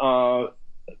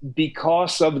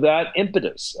 Because of that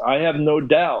impetus. I have no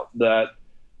doubt that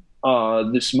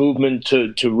this movement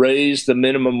to raise the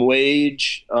minimum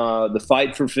wage, the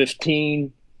fight for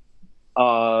 15,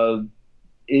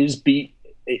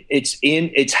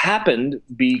 it's happened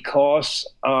because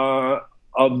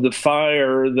of the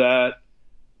fire that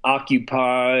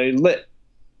Occupy lit.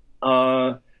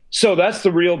 So that's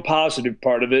the real positive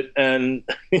part of it, and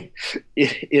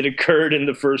it occurred in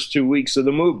the first 2 weeks of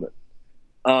the movement.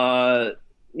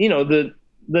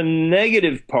 The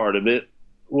negative part of it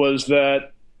was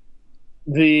that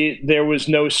there was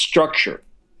no structure.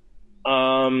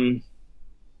 It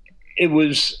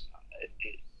was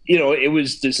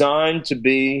designed to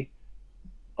be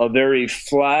a very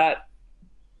flat,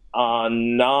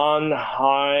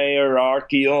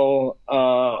 non-hierarchical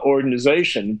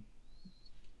organization,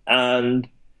 and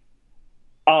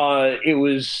it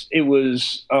was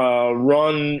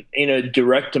run in a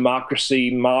direct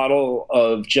democracy model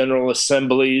of general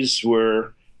assemblies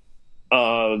where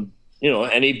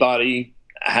anybody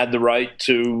had the right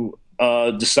to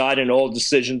decide, and all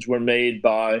decisions were made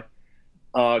by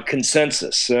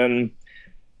consensus. And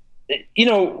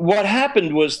what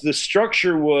happened was the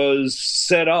structure was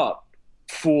set up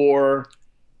for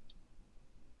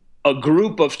a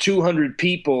group of 200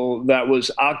 people that was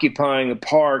occupying a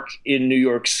park in New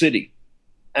York City.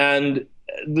 And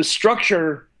the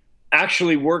structure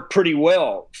actually worked pretty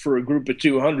well for a group of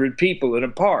 200 people in a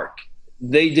park.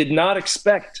 They did not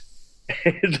expect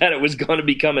that it was going to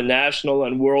become a national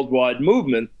and worldwide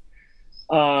movement.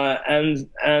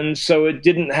 And so it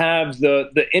didn't have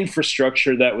the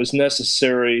infrastructure that was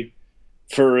necessary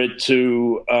for it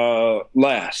to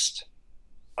last.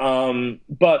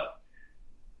 But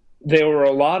there were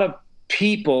a lot of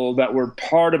people that were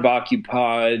part of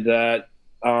Occupy that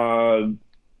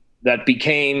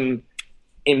became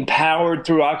empowered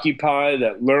through Occupy,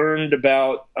 that learned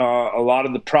about a lot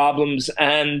of the problems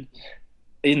and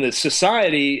in the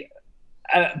society,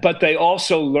 but they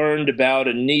also learned about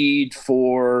a need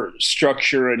for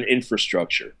structure and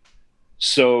infrastructure.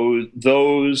 So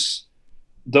there's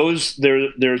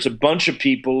a bunch of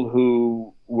people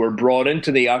who were brought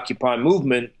into the Occupy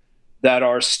movement that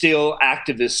are still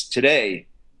activists today,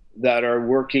 that are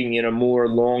working in a more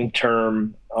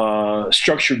long-term,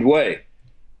 structured way.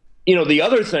 The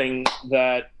other thing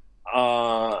that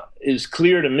is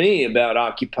clear to me about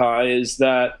Occupy is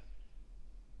that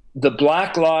the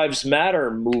Black Lives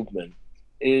Matter movement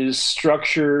is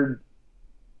structured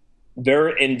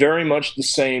in very much the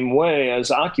same way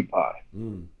as Occupy.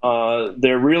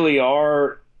 There really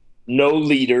are no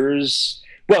leaders.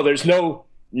 Well, there's no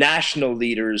national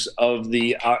leaders of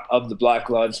the Black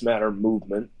Lives Matter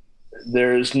movement.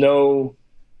 There's no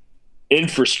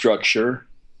infrastructure.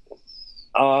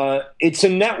 It's a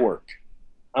network,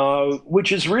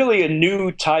 which is really a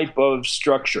new type of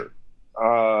structure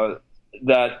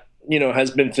that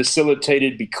has been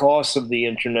facilitated because of the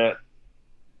internet.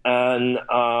 And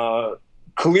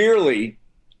clearly,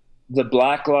 the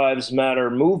Black Lives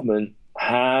Matter movement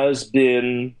has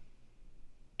been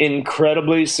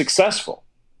incredibly successful,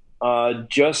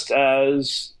 just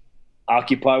as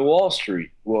Occupy Wall Street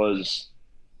was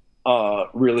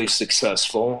really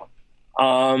successful.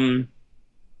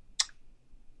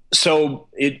 So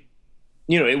it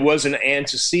was an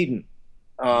antecedent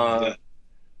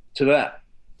to that.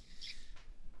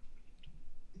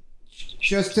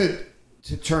 Just to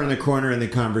turn the corner in the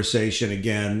conversation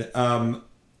again,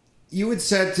 you had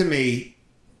said to me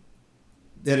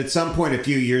that at some point a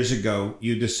few years ago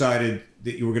you decided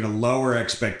that you were going to lower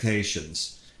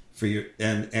expectations for you,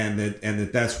 and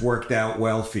that's worked out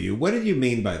well for you. What did you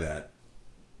mean by that?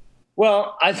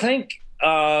 Well, I think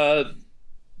for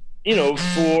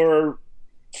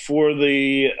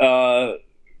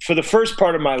the first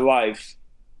part of my life,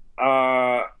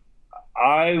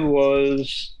 I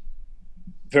was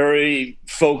very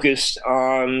focused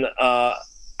on. I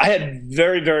had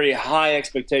very, very high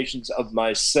expectations of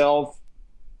myself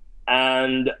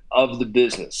and of the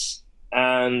business,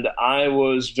 and I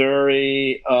was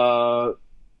very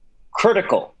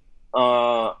critical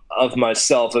of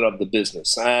myself and of the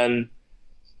business, and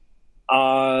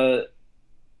I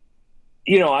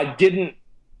didn't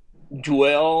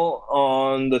dwell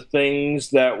on the things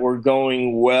that were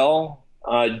going well.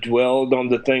 I dwelled on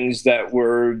the things that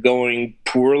were going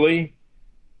poorly.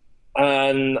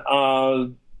 And,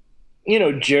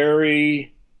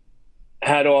 Jerry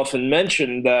had often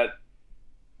mentioned that,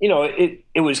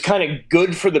 it was kind of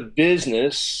good for the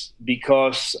business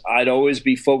because I'd always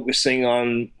be focusing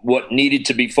on what needed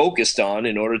to be focused on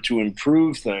in order to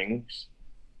improve things.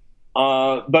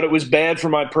 But it was bad for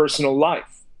my personal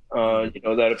life.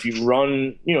 That if you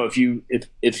run,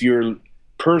 if your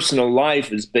personal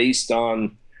life is based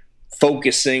on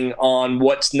focusing on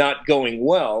what's not going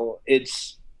well,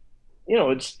 it's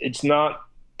not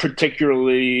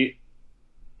particularly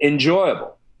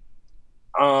enjoyable.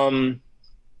 And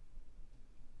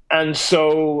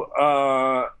so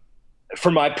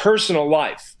for my personal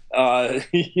life, I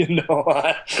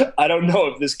don't know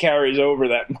if this carries over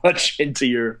that much into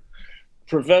your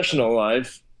professional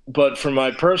life, but for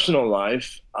my personal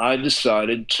life, I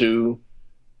decided to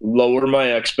lower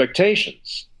my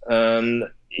expectations. And,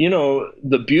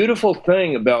 the beautiful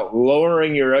thing about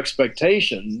lowering your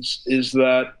expectations is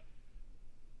that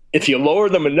if you lower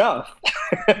them enough,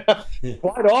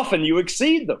 quite often you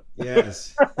exceed them.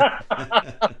 Yes.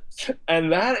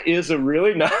 And that is a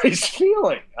really nice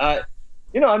feeling. I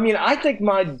think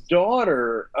my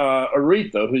daughter,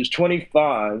 Aretha, who's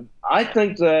 25, I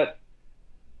think that,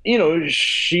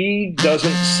 she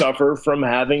doesn't suffer from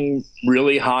having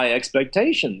really high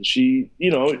expectations. She,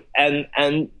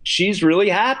 and she's really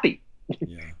happy.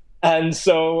 Yeah. And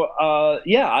so,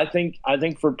 I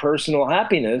think for personal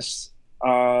happiness,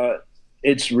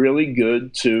 it's really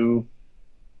good to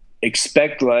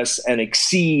expect less and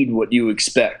exceed what you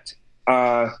expect.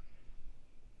 So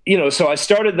I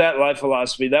started that life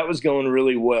philosophy. That was going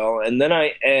really well. And then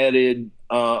I added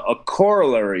a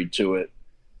corollary to it,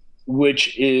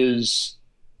 which is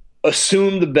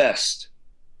assume the best.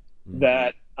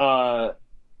 That,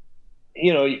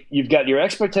 you've got your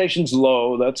expectations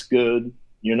low. That's good.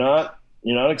 You're not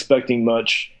expecting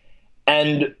much.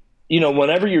 And,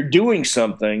 whenever you're doing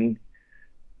something,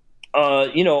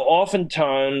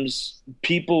 oftentimes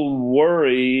people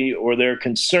worry or they're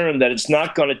concerned that it's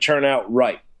not going to turn out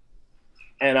right.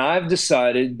 And I've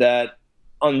decided that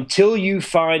until you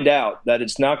find out that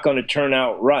it's not going to turn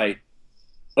out right,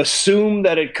 assume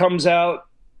that it comes out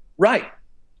right.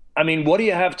 I mean, what do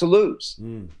you have to lose?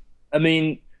 I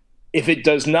mean, if it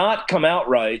does not come out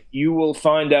right, you will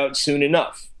find out soon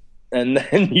enough, and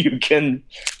then you can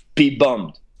be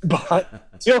bummed. But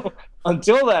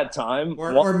until that time,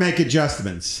 or make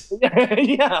adjustments.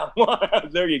 Yeah, well,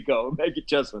 there you go. Make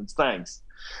adjustments. Thanks.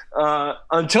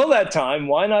 Until that time,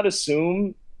 why not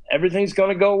assume everything's going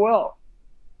to go well?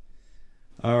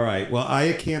 All right. Well,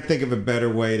 I can't think of a better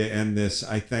way to end this.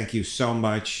 I thank you so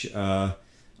much. I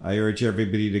urge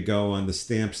everybody to go on the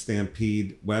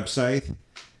Stampede website.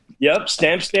 Yep,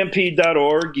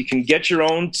 stampstampede.org. You can get your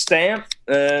own stamp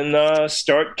and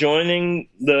start joining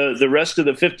the rest of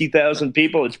the 50,000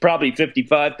 people. It's probably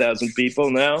 55,000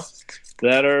 people now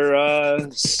that are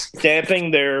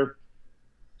stamping their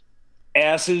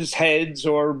asses, heads,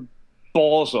 or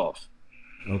balls off.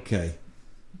 Okay.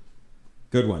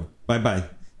 Good one. Bye-bye.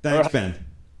 Thanks, right. Ben.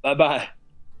 Bye-bye.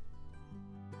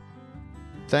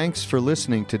 Thanks for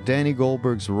listening to Danny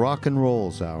Goldberg's Rock and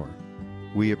Rolls Hour.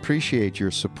 We appreciate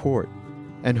your support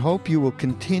and hope you will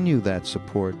continue that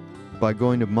support by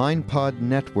going to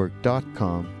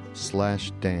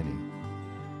mindpodnetwork.com/Danny.